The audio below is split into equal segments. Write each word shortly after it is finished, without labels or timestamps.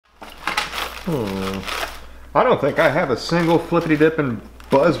I don't think I have a single flippity dipping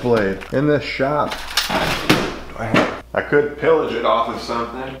buzz blade in this shop. I could pillage it off of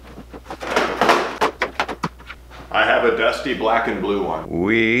something. I have a dusty black and blue one.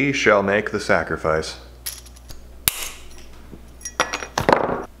 We shall make the sacrifice.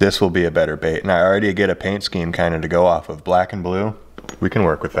 This will be a better bait, and I already get a paint scheme kind of to go off of. Black and blue, we can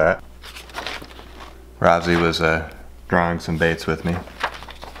work with that. Rosie was drawing some baits with me.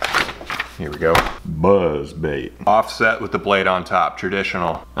 Here we go. BuzzBait. Offset with the blade on top,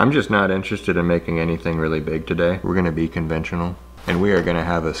 traditional. I'm just not interested in making anything really big today. We're gonna be conventional, and we are gonna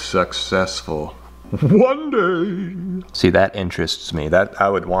have a successful one day. See, that interests me. That I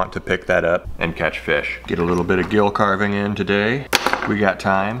would want to pick that up and catch fish. Get a little bit of gill carving in today. We got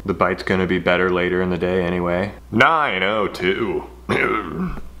time. The bite's gonna be better later in the day anyway. 9:02.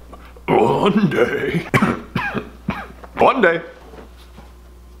 One day. One day.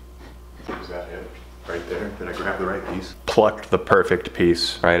 Is that it? Right there? Did I grab the right piece? Plucked the perfect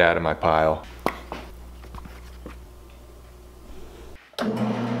piece right out of my pile.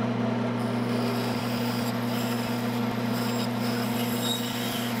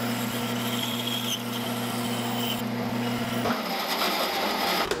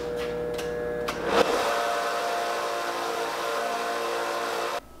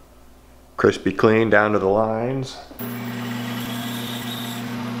 Crispy clean down to the lines.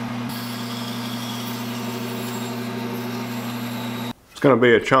 It's gonna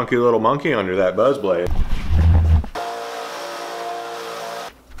be a chunky little monkey under that buzz blade.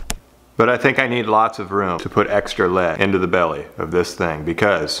 But I think I need lots of room to put extra lead into the belly of this thing,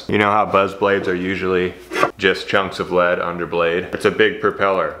 because you know how buzz blades are usually just chunks of lead under blade? It's a big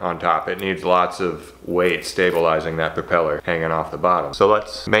propeller on top. It needs lots of weight stabilizing that propeller hanging off the bottom. So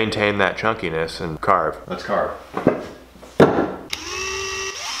let's maintain that chunkiness and carve. Let's carve.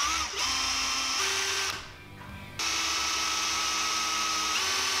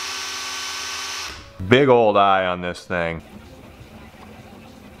 Big old eye on this thing.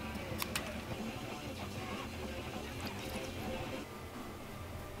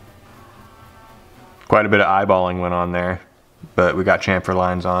 Quite a bit of eyeballing went on there, but we got chamfer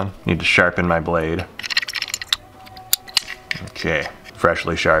lines on. Need to sharpen my blade. Okay,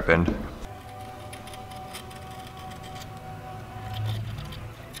 freshly sharpened.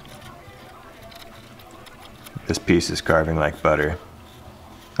 This piece is carving like butter.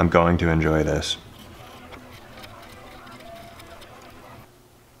 I'm going to enjoy this.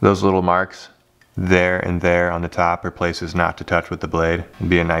 Those little marks there and there on the top are places not to touch with the blade. It'd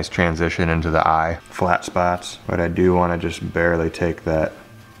be a nice transition into the eye. Flat spots, but I do want to just barely take that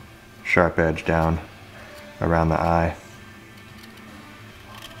sharp edge down around the eye.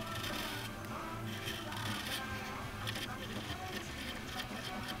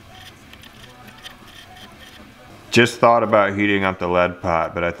 Just thought about heating up the lead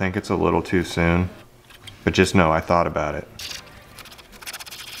pot, but I think it's a little too soon. But just know I thought about it.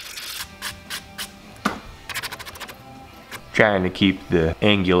 Trying to keep the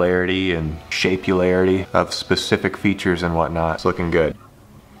angularity and shapularity of specific features and whatnot. It's looking good.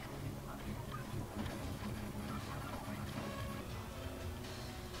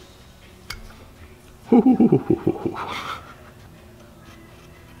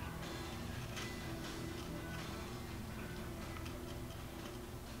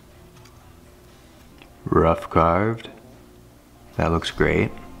 Rough carved. That looks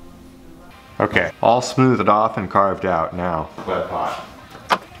great. Okay, all smoothed off and carved out now. Lead pot.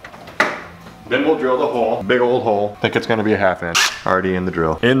 Then we'll drill the hole, big old hole. I think it's gonna be a 1/2 inch, already in the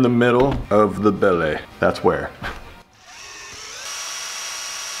drill. In the middle of the belly, that's where.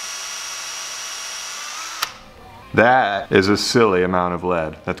 That is a silly amount of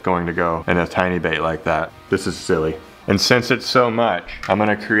lead that's going to go in a tiny bait like that. This is silly. And since it's so much, I'm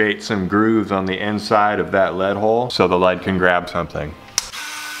gonna create some grooves on the inside of that lead hole so the lead can grab something.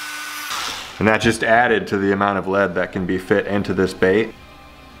 And that just added to the amount of lead that can be fit into this bait.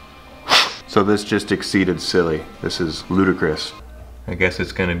 So this just exceeded silly. This is ludicrous. I guess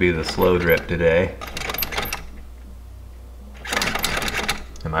it's gonna be the slow drip today.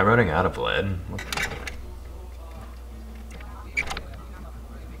 Am I running out of lead?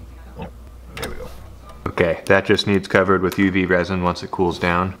 Oh, there we go. Okay, that just needs covered with UV resin once it cools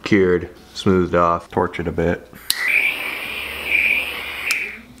down. Cured, smoothed off, torch it a bit.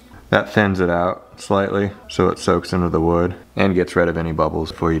 That thins it out slightly so it soaks into the wood and gets rid of any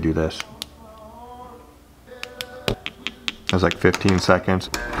bubbles before you do this. That was like 15 seconds.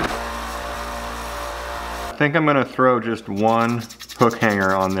 I think I'm gonna throw just one hook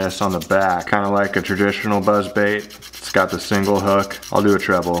hanger on this on the back, kind of like a traditional BuzzBait. It's got the single hook. I'll do a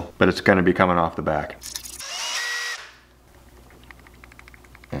treble, but it's gonna be coming off the back.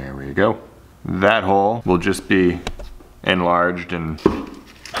 There we go. That hole will just be enlarged, and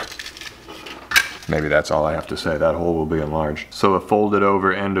maybe that's all I have to say. That hole will be enlarged. So a folded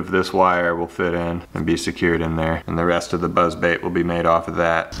over end of this wire will fit in and be secured in there, and the rest of the BuzzBait will be made off of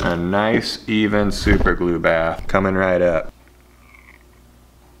that. A nice even super glue bath coming right up.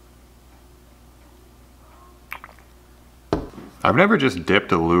 I've never just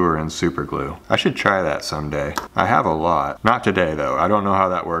dipped a lure in super glue. I should try that someday. I have a lot. Not today though. I don't know how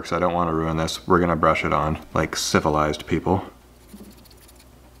that works. I don't want to ruin this. We're gonna brush it on like civilized people.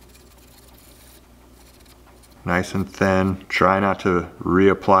 Nice and thin. Try not to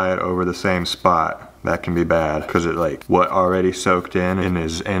reapply it over the same spot. That can be bad because it like what already soaked in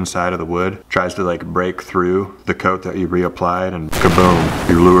is inside of the wood tries to like break through the coat that you reapplied, and kaboom,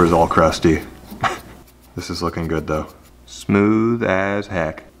 your lure is all crusty. This is looking good though. Smooth as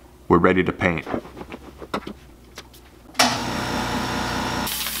heck. We're ready to paint.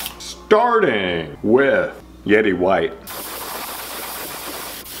 Starting with Yeti White.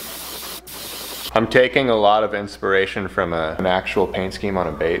 I'm taking a lot of inspiration from an actual paint scheme on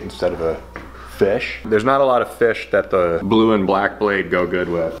a bait instead of a fish. There's not a lot of fish that the blue and black blade go good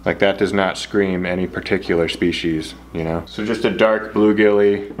with. Like that does not scream any particular species, you know? So just a dark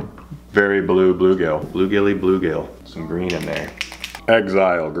bluegilly, very blue bluegill. Bluegilly bluegill. Some green in there.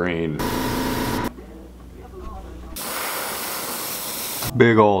 Exile green.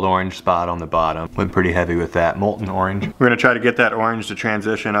 Big old orange spot on the bottom. Went pretty heavy with that. Molten orange. We're gonna try to get that orange to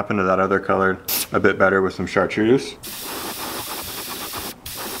transition up into that other color a bit better with some chartreuse.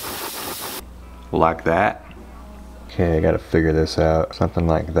 Like that. Okay, I gotta figure this out. Something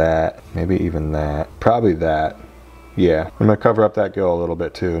like that. Maybe even that. Probably that. Yeah. I'm gonna cover up that gill a little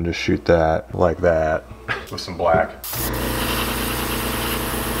bit too and just shoot that like that with some black.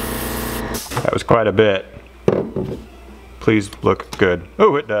 That was quite a bit. Please look good.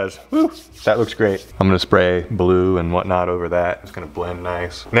 Oh, it does. Woo. That looks great. I'm gonna spray blue and whatnot over that. It's gonna blend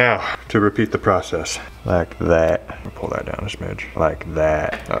nice. Now, to repeat the process. Like that. I'll pull that down a smidge. Like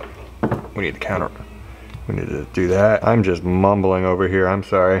that. Oh, we need the counter. We need to do that. I'm just mumbling over here, I'm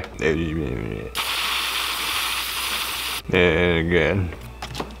sorry. And again.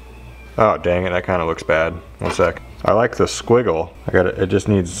 Oh, dang it, that kind of looks bad. One sec. I like the squiggle. It just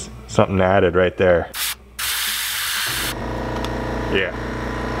needs something added right there.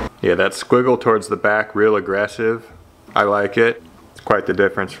 Yeah, that squiggle towards the back, real aggressive. I like it. It's quite the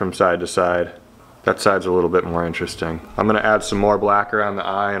difference from side to side. That side's a little bit more interesting. I'm gonna add some more black around the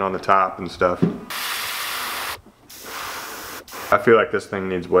eye and on the top and stuff. I feel like this thing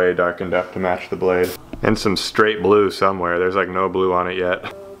needs way darkened up to match the blade. And some straight blue somewhere. There's like no blue on it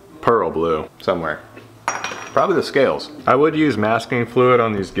yet. Pearl blue somewhere. Probably the scales. I would use masking fluid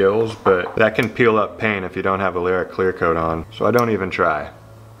on these gills, but that can peel up paint if you don't have a lyric clear coat on. So I don't even try.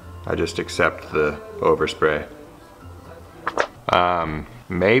 I just accept the overspray.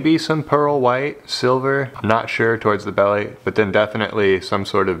 Maybe some pearl white, silver, I'm not sure towards the belly, but then definitely some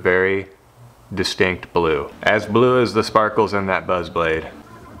sort of very distinct blue. As blue as the sparkles in that buzz blade.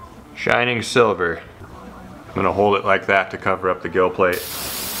 Shining silver. I'm gonna hold it like that to cover up the gill plate.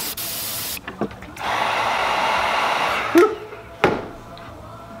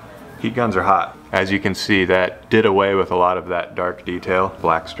 Heat guns are hot. As you can see, that did away with a lot of that dark detail,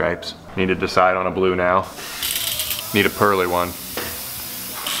 black stripes. Need to decide on a blue now. Need a pearly one.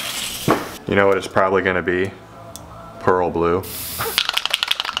 You know what it's probably gonna be? Pearl blue.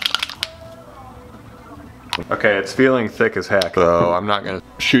 Okay, it's feeling thick as heck, so I'm not gonna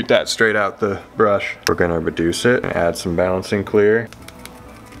shoot that straight out the brush. We're gonna reduce it and add some balancing clear.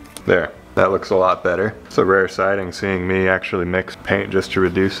 There. That looks a lot better. It's a rare sighting seeing me actually mix paint just to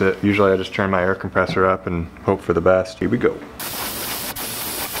reduce it. Usually I just turn my air compressor up and hope for the best. Here we go.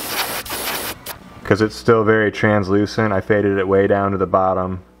 Because it's still very translucent, I faded it way down to the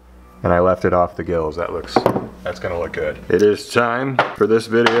bottom and I left it off the gills. That's gonna look good. It is time for this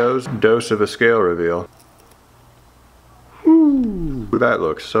video's dose of a scale reveal. Woo, that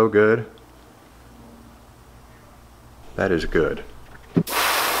looks so good. That is good.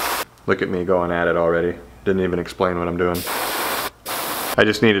 Look at me going at it already. Didn't even explain what I'm doing. I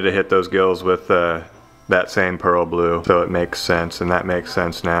just needed to hit those gills with that same pearl blue so it makes sense, and that makes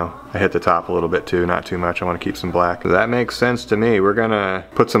sense now. I hit the top a little bit too, not too much. I want to keep some black. That makes sense to me. We're gonna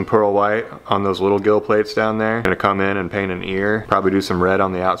put some pearl white on those little gill plates down there. Gonna come in and paint an ear. Probably do some red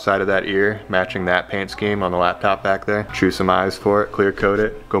on the outside of that ear, matching that paint scheme on the laptop back there. Choose some eyes for it, clear coat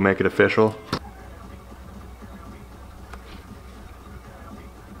it, go make it official.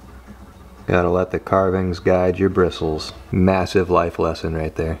 Gotta let the carvings guide your bristles. Massive life lesson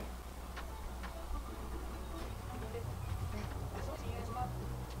right there.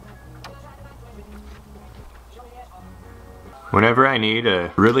 Whenever I need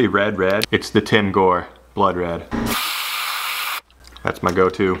a really red, it's the Tim Gore blood red. That's my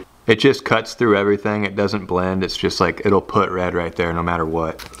go-to. It just cuts through everything. It doesn't blend. It's just like, it'll put red right there no matter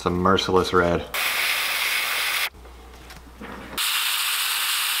what. It's a merciless red.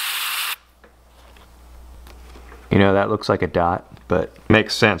 You know, that looks like a dot, but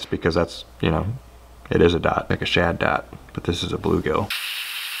makes sense because that's, you know, it is a dot, like a shad dot, but this is a bluegill.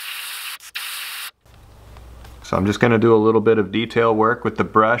 So I'm just gonna do a little bit of detail work with the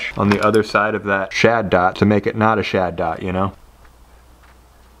brush on the other side of that shad dot to make it not a shad dot, you know?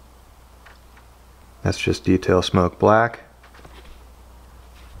 That's just detail smoke black.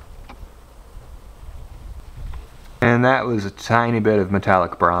 And that was a tiny bit of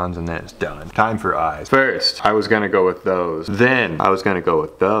metallic bronze and then it's done. Time for eyes. First, I was gonna go with those. Then, I was gonna go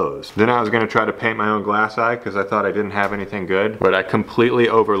with those. Then I was gonna try to paint my own glass eye because I thought I didn't have anything good. But I completely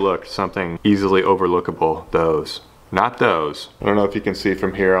overlooked something easily overlookable. Those. Not those. I don't know if you can see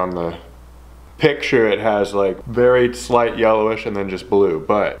from here on the picture, it has like very slight yellowish and then just blue.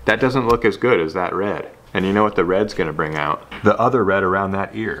 But that doesn't look as good as that red. And you know what the red's gonna bring out? The other red around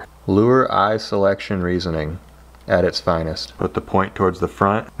that ear. Lure eye selection reasoning at its finest. Put the point towards the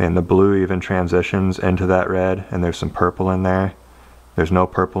front and the blue even transitions into that red and there's some purple in there. There's no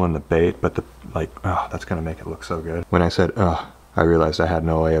purple in the bait, but the, like, oh, that's gonna make it look so good. When I said, oh, I realized I had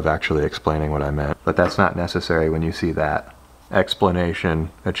no way of actually explaining what I meant. But that's not necessary when you see that.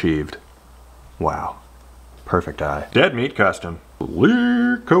 Explanation achieved. Wow. Perfect eye. Dead Meat Custom.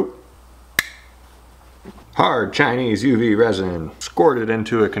 Clear coat. Hard Chinese UV resin. Squirted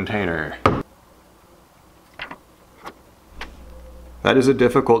into a container. That is a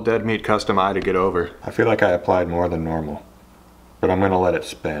difficult Dead Meat Custom eye to get over. I feel like I applied more than normal, but I'm gonna let it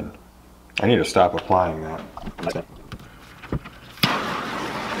spin. I need to stop applying that.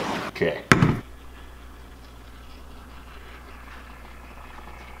 Okay.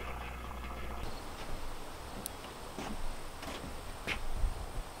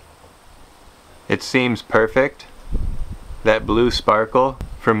 It seems perfect. That blue sparkle.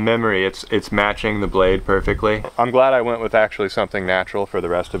 From memory, it's matching the blade perfectly. I'm glad I went with actually something natural for the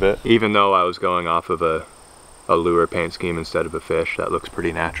rest of it. Even though I was going off of a lure paint scheme instead of a fish, that looks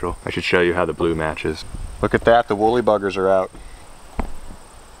pretty natural. I should show you how the blue matches. Look at that, the woolly buggers are out. I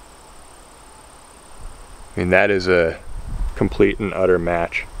mean, that is a complete and utter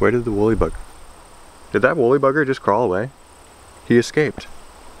match. Where did the woolly bug? Did that woolly bugger just crawl away? He escaped.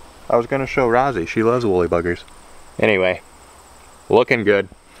 I was gonna show Rozzy, she loves woolly buggers. Anyway. Looking good.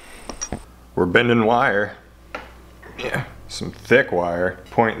 We're bending wire. Yeah, some thick wire.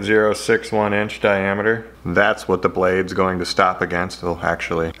 0.061 inch diameter. That's what the blade's going to stop against. Well,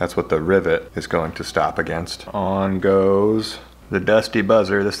 actually, that's what the rivet is going to stop against. On goes the dusty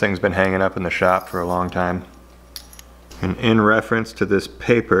buzzer. This thing's been hanging up in the shop for a long time. And in reference to this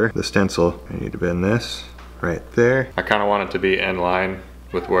paper, the stencil, I need to bend this right there. I kind of want it to be in line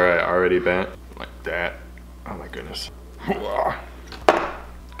with where I already bent. Like that. Oh my goodness.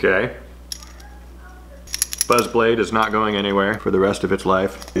 Okay. BuzzBait is not going anywhere for the rest of its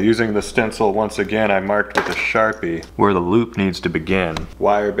life. Using the stencil once again, I marked with a Sharpie where the loop needs to begin.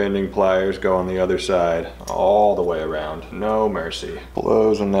 Wire bending pliers go on the other side, all the way around. No mercy.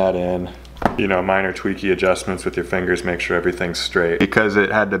 Closing that in. You know, minor tweaky adjustments with your fingers, make sure everything's straight. Because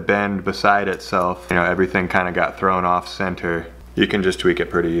it had to bend beside itself, you know, everything kind of got thrown off center. You can just tweak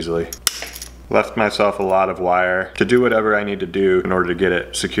it pretty easily. Left myself a lot of wire to do whatever I need to do in order to get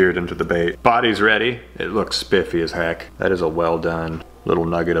it secured into the bait. Body's ready. It looks spiffy as heck. That is a well done little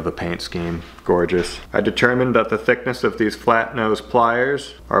nugget of a paint scheme. Gorgeous. I determined that the thickness of these flat nose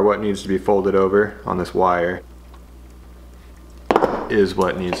pliers are what needs to be folded over on this wire. Is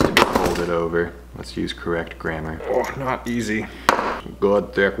what needs to be folded over. Let's use correct grammar. Oh, not easy.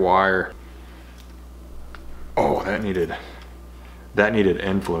 Good thick wire. Oh, that needed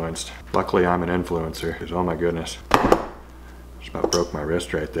influenced. Luckily I'm an influencer, because oh my goodness. Just about broke my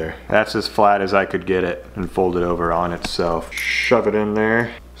wrist right there. That's as flat as I could get it and fold it over on itself. Shove it in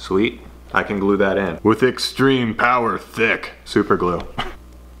there. Sweet. I can glue that in. With extreme power thick super glue.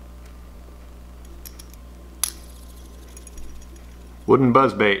 Wooden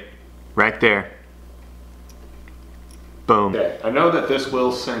BuzzBait. Right there. Boom. Okay, I know that this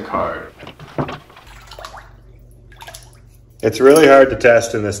will sink hard. It's really hard to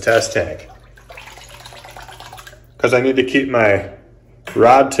test in this test tank because I need to keep my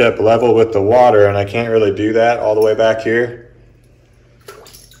rod tip level with the water and I can't really do that all the way back here.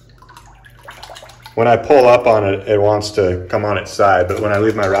 When I pull up on it, it wants to come on its side, but when I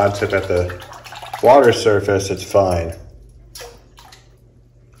leave my rod tip at the water surface, it's fine.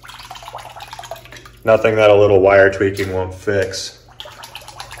 Nothing that a little wire tweaking won't fix.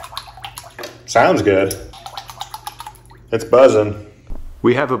 Sounds good. It's buzzing.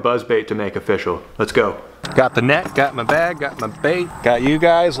 We have a BuzzBait to make official. Let's go. Got the net, got my bag, got my bait. Got you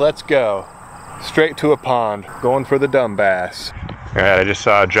guys, let's go. Straight to a pond, going for the dumb bass. All right, I just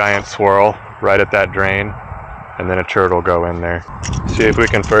saw a giant swirl right at that drain, and then a turtle go in there. See if we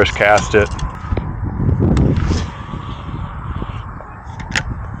can first cast it.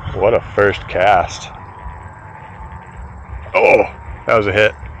 What a first cast. Oh, that was a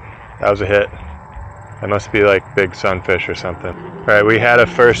hit. That was a hit. That must be like big sunfish or something. All right, we had a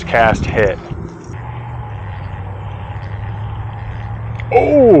first cast hit.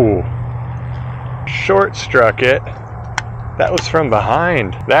 Oh, short struck it. That was from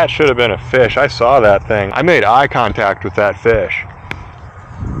behind. That should have been a fish. I saw that thing. I made eye contact with that fish.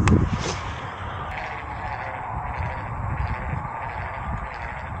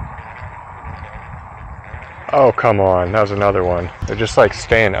 Oh, come on. That was another one. They're just like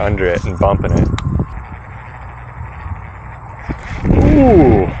staying under it and bumping it.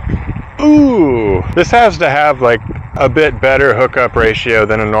 Ooh. Ooh. This has to have like a bit better hookup ratio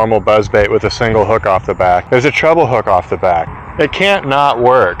than a normal buzzbait with a single hook off the back. There's a treble hook off the back. It can't not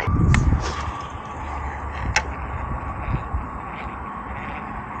work.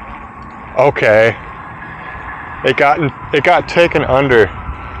 Okay. It got taken under.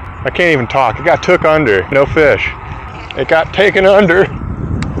 I can't even talk. It got took under. No fish. It got taken under.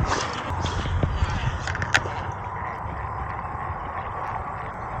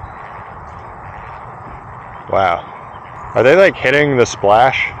 Wow. Are they like hitting the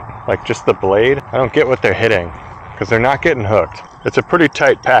splash? Like just the blade? I don't get what they're hitting because they're not getting hooked. It's a pretty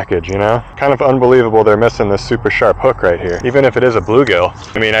tight package, you know? Kind of unbelievable they're missing this super sharp hook right here. Even if it is a bluegill.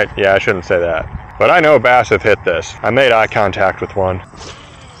 I mean, yeah, I shouldn't say that. But I know bass have hit this. I made eye contact with one.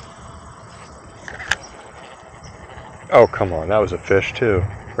 Oh, come on. That was a fish too.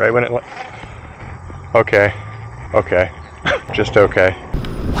 Right when it went. Okay. Okay. Just okay.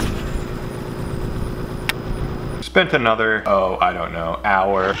 Spent another, I don't know,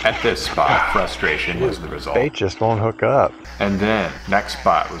 hour at this spot. Frustration was the result. Bait just won't hook up. And then, next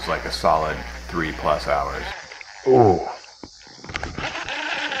spot was like a solid 3+ hours. Ooh.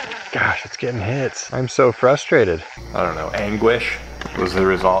 Gosh, it's getting hits. I'm so frustrated. I don't know, anguish was the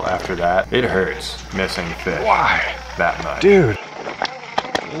result after that. It hurts missing fish. Why? That much. Dude.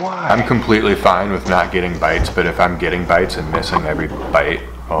 Why? I'm completely fine with not getting bites, but if I'm getting bites and missing every bite,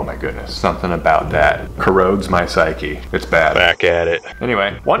 oh my goodness, something about that corrodes my psyche. It's bad. Back at it.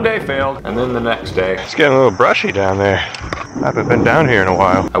 Anyway, one day failed, and then the next day. It's getting a little brushy down there. I haven't been down here in a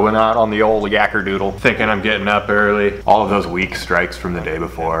while. I went out on the old yakkerdoodle, thinking I'm getting up early. All of those weak strikes from the day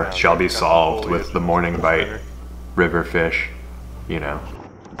before shall be solved with the morning bite, river fish, you know.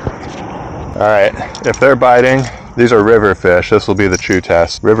 All right, if they're biting, these are river fish. This will be the true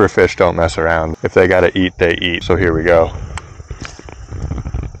test. River fish don't mess around. If they gotta eat, they eat. So here we go.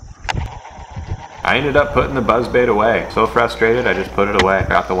 I ended up putting the buzzbait away. So frustrated, I just put it away.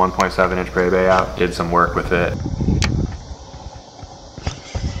 Got the 1.7-inch prey bait out, did some work with it.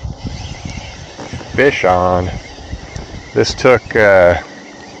 Fish on. This took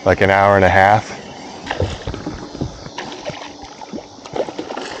like an hour and a half.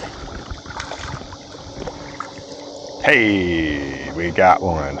 Hey, we got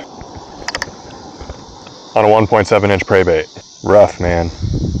one. On a 1.7-inch prey bait. Rough, man.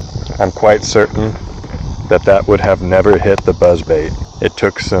 I'm quite certain that that would have never hit the buzzbait. It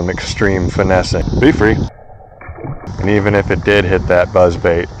took some extreme finessing. Be free. And even if it did hit that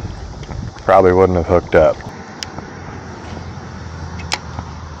buzzbait, probably wouldn't have hooked up.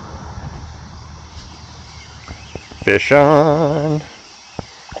 Fish on.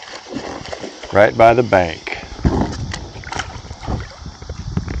 Right by the bank.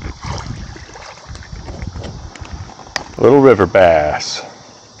 Little river bass.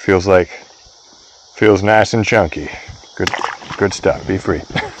 Feels nice and chunky. Good stuff. Be free.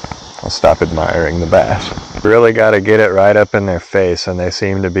 I'll stop admiring the bass. Really got to get it right up in their face, and they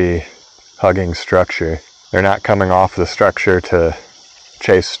seem to be hugging structure. They're not coming off the structure to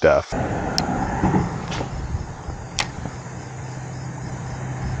chase stuff.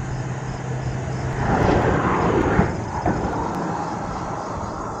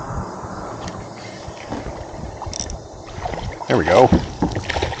 There we go.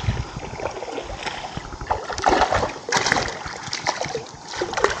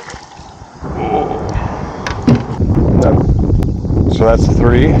 So that's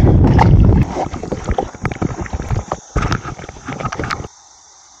 3.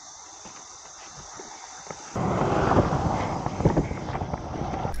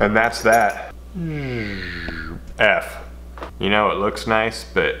 And that's that. F. You know, it looks nice,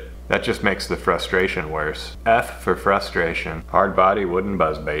 but that just makes the frustration worse. F for frustration. Hard body wooden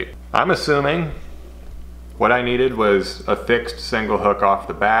buzzbait. I'm assuming what I needed was a fixed single hook off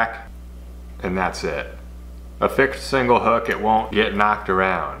the back, and that's it. A fixed single hook, it won't get knocked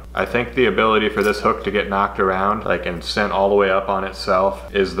around. I think the ability for this hook to get knocked around, like and sent all the way up on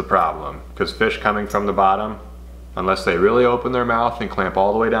itself, is the problem. Because fish coming from the bottom, unless they really open their mouth and clamp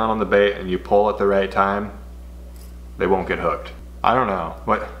all the way down on the bait and you pull at the right time, they won't get hooked. I don't know.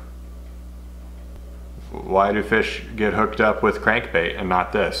 Why do fish get hooked up with crankbait and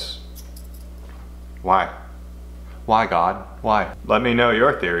not this? Why? Why, God? Why? Let me know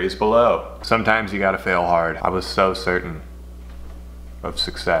your theories below. Sometimes you gotta fail hard. I was so certain of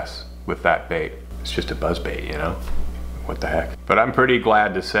success with that bait. It's just a buzz bait, you know? What the heck? But I'm pretty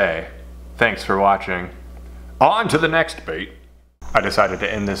glad to say, thanks for watching. On to the next bait. I decided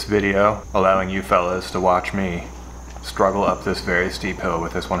to end this video allowing you fellas to watch me struggle up this very steep hill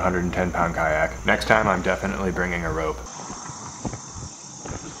with this 110-pound kayak. Next time I'm definitely bringing a rope.